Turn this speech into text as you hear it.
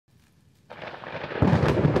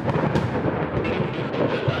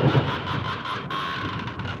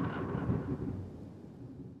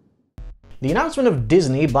The announcement of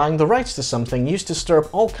Disney buying the rights to something used to stir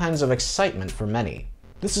up all kinds of excitement for many.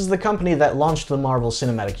 This is the company that launched the Marvel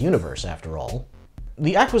Cinematic Universe, after all.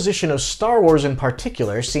 The acquisition of Star Wars in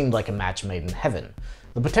particular seemed like a match made in heaven.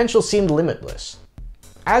 The potential seemed limitless.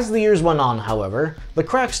 As the years went on, however, the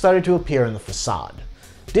cracks started to appear in the facade.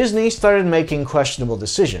 Disney started making questionable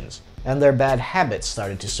decisions, and their bad habits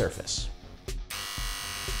started to surface.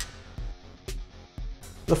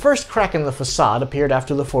 The first crack in the facade appeared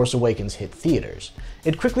after The Force Awakens hit theaters.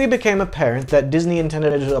 It quickly became apparent that Disney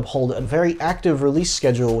intended to uphold a very active release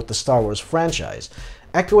schedule with the Star Wars franchise,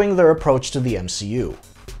 echoing their approach to the MCU.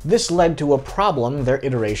 This led to a problem their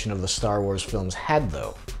iteration of the Star Wars films had,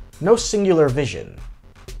 though: no singular vision.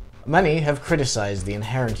 Many have criticized the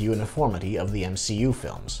inherent uniformity of the MCU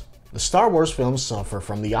films. The Star Wars films suffer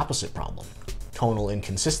from the opposite problem: tonal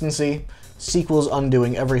inconsistency, sequels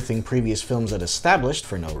undoing everything previous films had established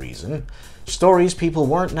for no reason, stories people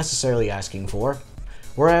weren't necessarily asking for.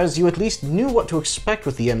 Whereas you at least knew what to expect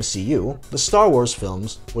with the MCU, the Star Wars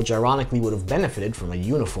films, which ironically would have benefited from a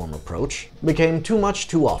uniform approach, became too much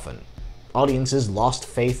too often. Audiences lost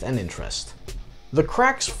faith and interest. The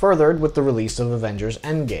cracks furthered with the release of Avengers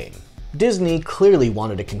Endgame. Disney clearly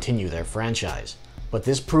wanted to continue their franchise, but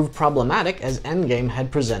this proved problematic as Endgame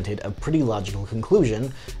had presented a pretty logical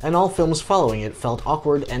conclusion, and all films following it felt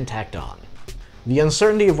awkward and tacked on. The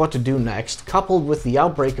uncertainty of what to do next, coupled with the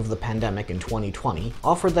outbreak of the pandemic in 2020,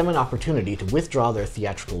 offered them an opportunity to withdraw their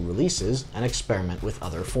theatrical releases and experiment with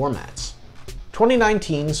other formats.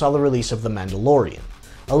 2019 saw the release of The Mandalorian,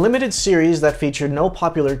 a limited series that featured no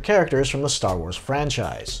popular characters from the Star Wars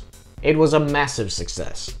franchise. It was a massive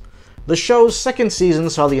success. The show's second season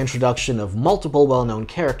saw the introduction of multiple well-known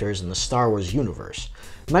characters in the Star Wars universe,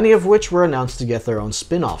 many of which were announced to get their own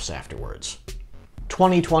spin-offs afterwards.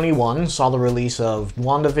 2021 saw the release of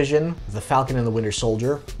WandaVision, The Falcon and the Winter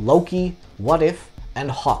Soldier, Loki, What If, and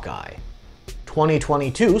Hawkeye.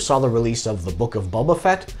 2022 saw the release of The Book of Boba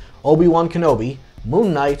Fett, Obi-Wan Kenobi,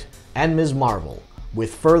 Moon Knight, and Ms. Marvel,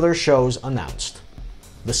 with further shows announced.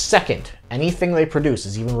 The second anything they produce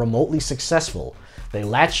is even remotely successful, they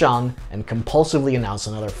latch on and compulsively announce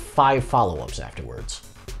another 5 follow-ups afterwards.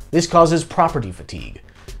 This causes property fatigue.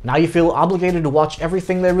 Now you feel obligated to watch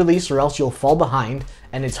everything they release or else you'll fall behind,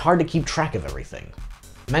 and it's hard to keep track of everything.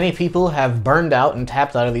 Many people have burned out and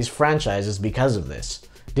tapped out of these franchises because of this.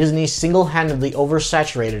 Disney single-handedly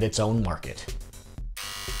oversaturated its own market.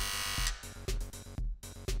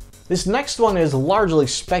 This next one is largely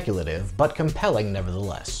speculative, but compelling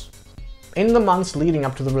nevertheless. In the months leading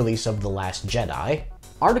up to the release of The Last Jedi,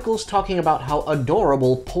 articles talking about how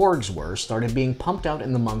adorable porgs were started being pumped out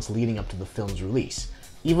in the months leading up to the film's release,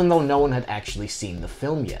 even though no one had actually seen the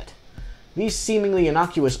film yet. These seemingly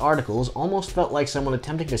innocuous articles almost felt like someone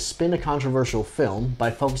attempting to spin a controversial film by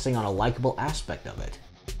focusing on a likable aspect of it.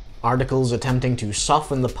 Articles attempting to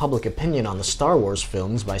soften the public opinion on the Star Wars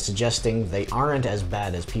films by suggesting they aren't as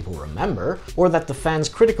bad as people remember, or that the fans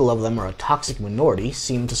critical of them are a toxic minority,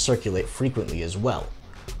 seemed to circulate frequently as well,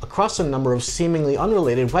 across a number of seemingly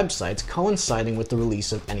unrelated websites coinciding with the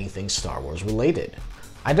release of anything Star Wars related.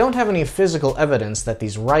 I don't have any physical evidence that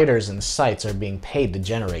these writers and sites are being paid to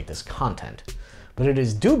generate this content, but it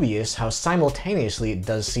is dubious how simultaneously it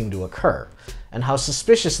does seem to occur, and how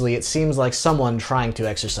suspiciously it seems like someone trying to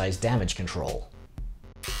exercise damage control.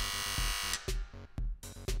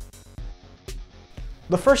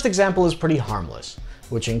 The first example is pretty harmless,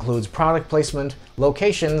 which includes product placement,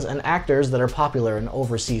 locations, and actors that are popular in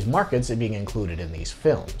overseas markets being included in these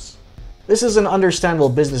films. This is an understandable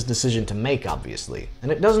business decision to make, obviously,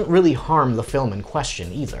 and it doesn't really harm the film in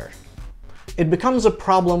question either. It becomes a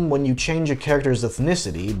problem when you change a character's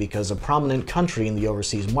ethnicity because a prominent country in the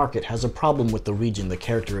overseas market has a problem with the region the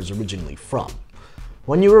character is originally from.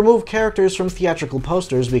 When you remove characters from theatrical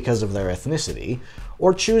posters because of their ethnicity,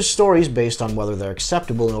 or choose stories based on whether they're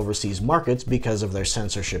acceptable in overseas markets because of their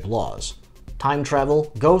censorship laws. Time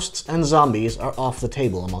travel, ghosts, and zombies are off the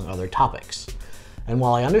table among other topics. And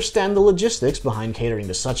while I understand the logistics behind catering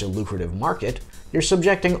to such a lucrative market, you're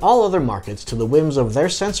subjecting all other markets to the whims of their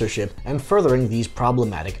censorship and furthering these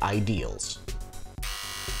problematic ideals.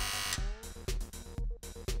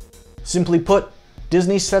 Simply put,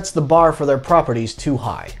 Disney sets the bar for their properties too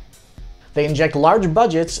high. They inject large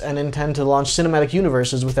budgets and intend to launch cinematic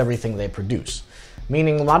universes with everything they produce,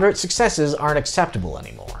 meaning moderate successes aren't acceptable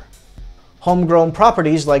anymore. Homegrown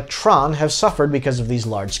properties like Tron have suffered because of these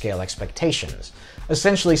large-scale expectations,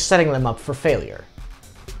 essentially setting them up for failure.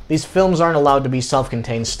 These films aren't allowed to be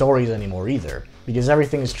self-contained stories anymore either, because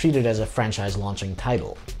everything is treated as a franchise-launching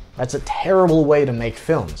title. That's a terrible way to make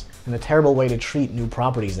films, and a terrible way to treat new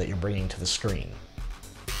properties that you're bringing to the screen.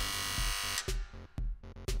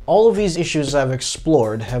 All of these issues I've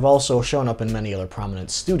explored have also shown up in many other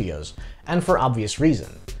prominent studios, and for obvious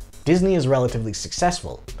reason. Disney is relatively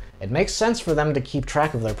successful. It makes sense for them to keep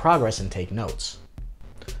track of their progress and take notes.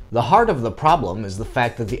 The heart of the problem is the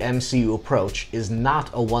fact that the MCU approach is not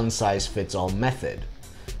a one-size-fits-all method,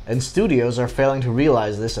 and studios are failing to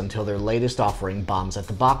realize this until their latest offering bombs at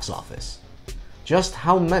the box office. Just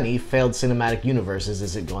how many failed cinematic universes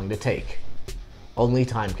is it going to take? Only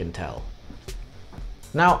time can tell.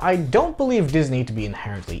 Now, I don't believe Disney to be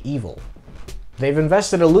inherently evil. They've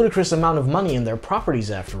invested a ludicrous amount of money in their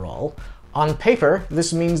properties after all. On paper,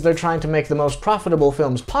 this means they're trying to make the most profitable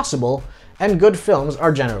films possible, and good films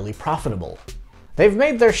are generally profitable. They've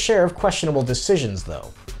made their share of questionable decisions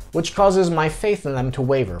though, which causes my faith in them to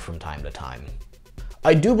waver from time to time.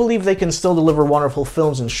 I do believe they can still deliver wonderful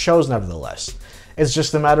films and shows nevertheless. It's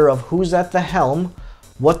just a matter of who's at the helm,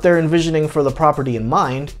 what they're envisioning for the property in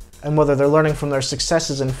mind, and whether they're learning from their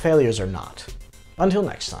successes and failures or not. Until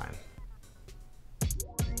next time.